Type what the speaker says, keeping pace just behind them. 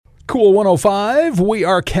Cool 105, we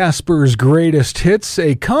are Casper's Greatest Hits,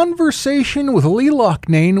 a conversation with Lee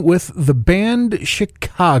Loughnane with the band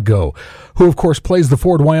Chicago, who of course plays the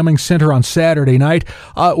Ford Wyoming Center on Saturday night.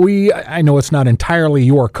 I know it's not entirely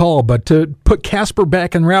your call, but to put Casper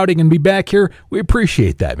back in routing and be back here, we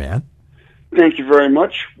appreciate that, man. Thank you very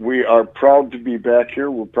much. We are proud to be back here.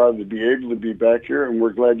 We're proud to be able to be back here, and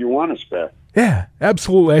we're glad you want us back. Yeah,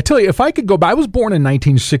 absolutely. I tell you, if I could go back, I was born in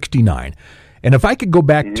 1969. And if I could go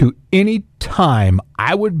back to any time,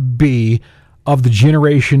 I would be of the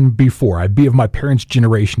generation before. I'd be of my parents'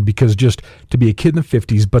 generation, because just to be a kid in the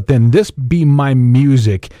 50s, but then this be my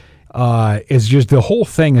music is just, the whole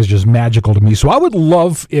thing is just magical to me. So I would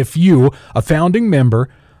love if you, a founding member,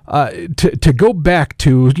 to go back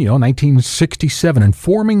to 1967 and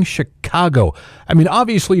forming Chicago. I mean,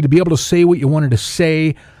 obviously to be able to say what you wanted to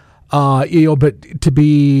say. But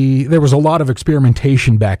there was a lot of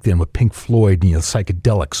experimentation back then with Pink Floyd,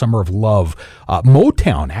 psychedelic, Summer of Love,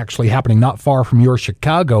 Motown actually happening not far from your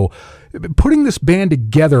Chicago. Putting this band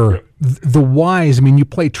together, the whys, I mean, you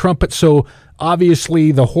play trumpet, so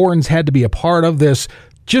obviously the horns had to be a part of this.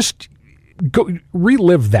 Just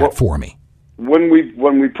relive that for me. When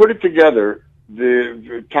we put it together,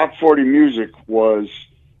 the top 40 music was,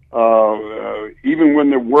 even when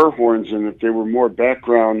there were horns in it, they were more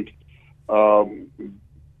background. A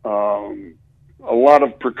lot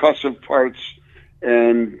of percussive parts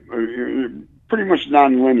and pretty much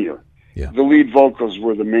non-linear. Yeah. The lead vocals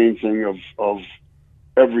were the main thing of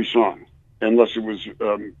every song, unless it was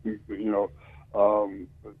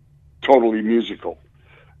totally musical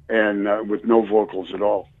and with no vocals at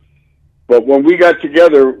all. But when we got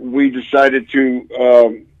together, we decided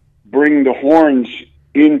to bring the horns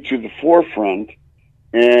into the forefront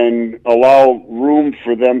and allow room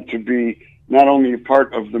for them to be not only a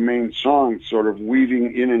part of the main song, sort of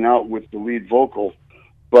weaving in and out with the lead vocal,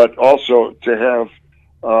 but also to have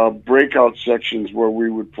breakout sections where we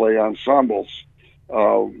would play ensembles.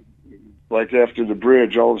 Like after the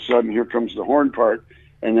bridge, all of a sudden, here comes the horn part,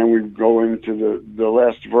 and then we go into the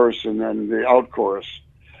last verse and then the out chorus.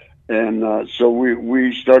 And so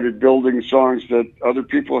we started building songs that other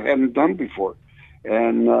people hadn't done before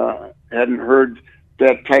and hadn't heard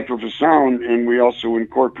that type of a sound. And we also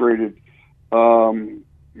incorporated,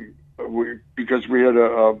 because we had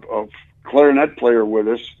a clarinet player with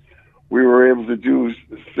us, we were able to do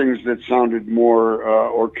things that sounded more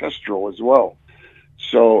orchestral as well.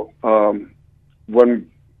 So when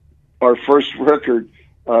our first record,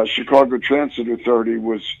 Chicago Transit Authority,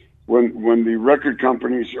 was when the record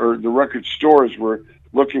companies or the record stores were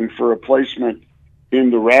looking for a placement in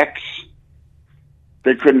the racks,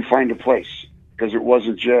 they couldn't find a place because it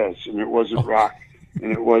wasn't jazz and it wasn't rock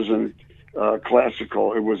and it wasn't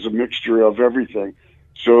classical. It was a mixture of everything.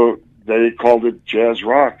 So they called it jazz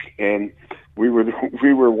rock, and we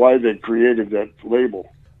were why they created that label.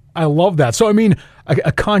 I love that. So, I mean,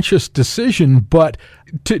 a conscious decision, but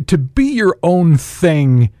to be your own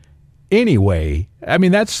thing anyway, I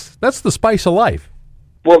mean, that's the spice of life.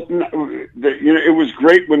 Well, it was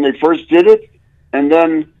great when they first did it, and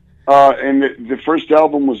then and the first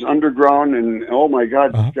album was Underground, and oh my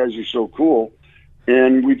God, these guys are so cool.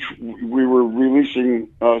 And we were releasing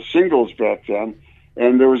singles back then,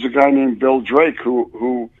 and there was a guy named Bill Drake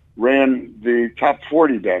who ran the top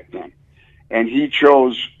 40 back then, and he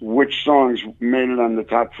chose which songs made it on the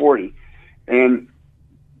top 40, and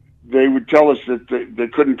they would tell us that they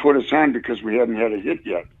couldn't put us on because we hadn't had a hit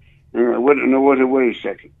yet. And wait a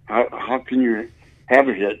second. How can you have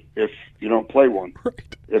a hit if you don't play one?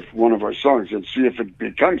 Right. If one of our songs, and see if it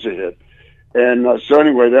becomes a hit. And so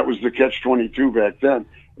anyway, that was the catch-22 back then.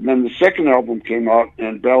 And then the second album came out,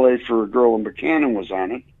 and Ballet for a Girl in Buchanan was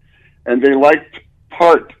on it. And they liked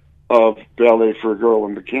part of Ballet for a Girl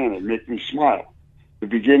in Buchanan, Make Me Smile, the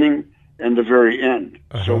beginning and the very end.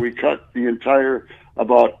 Uh-huh. So we cut the entire,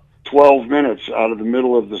 about 12 minutes out of the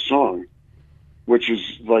middle of the song, which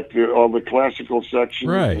is like all the classical sections.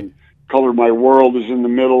 Right. And Color My World is in the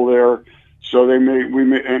middle there. So we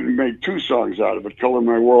made two songs out of it, Color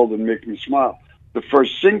My World and Make Me Smile. The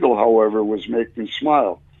first single, however, was Make Me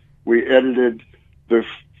Smile. We edited the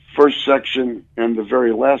first section and the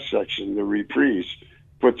very last section, the reprise,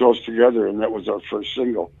 put those together, and that was our first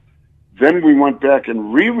single. Then we went back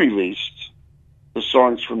and re-released the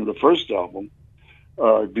songs from the first album,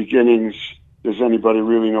 Beginnings, Does Anybody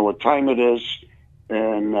Really Know What Time It Is?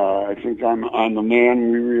 And I think I'm the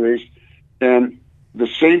Man we released. And the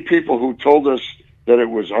same people who told us that it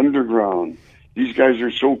was underground, these guys are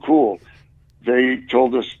so cool, they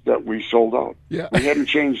told us that we sold out. Yeah. We hadn't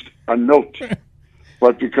changed a note.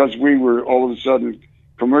 But because we were all of a sudden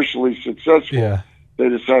commercially successful, they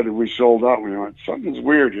decided we sold out. We went, something's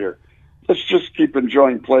weird here. Let's just keep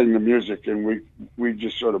enjoying playing the music, and we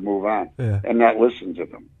just sort of move on and not listen to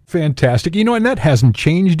them. Fantastic. And that hasn't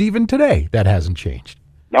changed even today. That hasn't changed.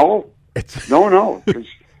 No. No. Because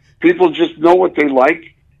people just know what they like,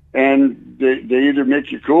 and they either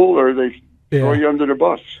make you cool or they throw you under the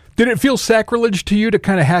bus. Did it feel sacrilege to you to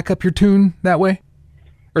kind of hack up your tune that way?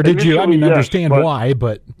 Or did you, understand why,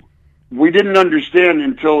 but... We didn't understand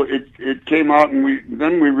until it came out, and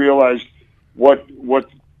then we realized what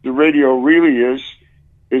the radio really is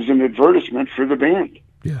an advertisement for the band.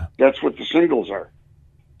 Yeah. That's what the singles are.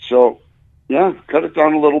 So, yeah, cut it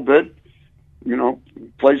down a little bit,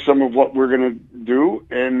 play some of what we're going to do,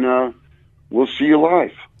 and we'll see you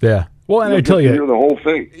live. Yeah. Well, and I tell you, hear the whole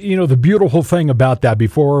thing. The beautiful thing about that,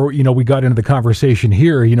 before, we got into the conversation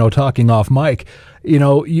here, talking off mic,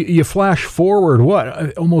 you flash forward,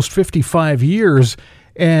 almost 55 years,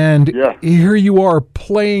 and here you are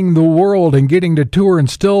playing the world and getting to tour and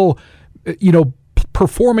still,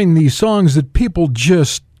 performing these songs that people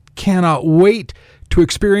just cannot wait to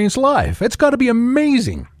experience live. It's got to be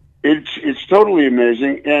amazing. It's totally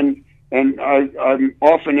amazing, and I'm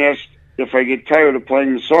often asked if I get tired of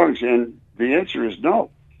playing the songs, and the answer is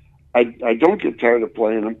no. I don't get tired of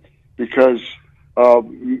playing them, because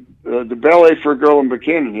the Ballet for a Girl in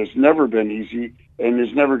Buchanan has never been easy and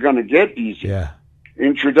is never going to get easy. Yeah.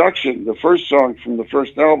 Introduction, the first song from the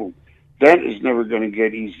first album, that is never going to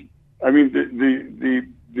get easy. I mean,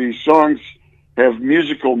 the songs have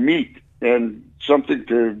musical meat and something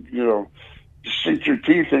to, sink your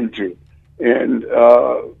teeth into. And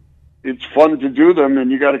it's fun to do them,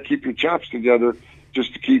 and you got to keep your chops together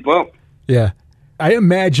just to keep up. Yeah. I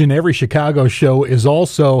imagine every Chicago show is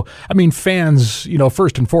also, fans,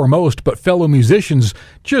 first and foremost, but fellow musicians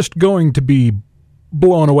just going to be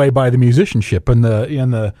blown away by the musicianship and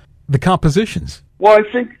the compositions. Well,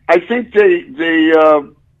 I think they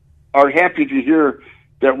are happy to hear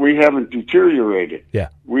that we haven't deteriorated. Yeah.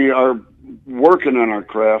 We are working on our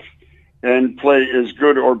craft and play as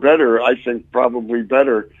good or better, I think probably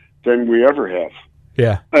better than we ever have.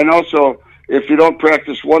 Yeah. And also, if you don't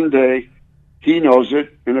practice one day, he knows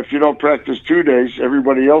it. And if you don't practice 2 days,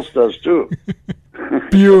 everybody else does too.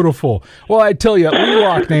 Beautiful. Well, I tell you, Lee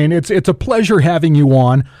Loughnane, it's a pleasure having you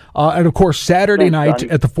on. And of course, Saturday night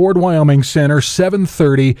at the Ford Wyoming Center,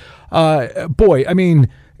 7:30.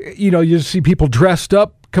 You see people dressed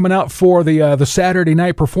up coming out for the Saturday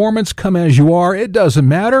night performance. Come as you are. It doesn't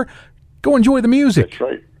matter. Go enjoy the music.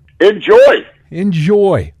 That's right.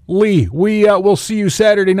 Enjoy. Lee, we'll see you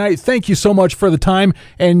Saturday night. Thank you so much for the time,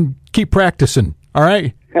 and keep practicing. All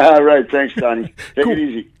right? All right. Thanks, Donnie. Take it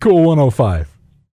easy. Cool 105.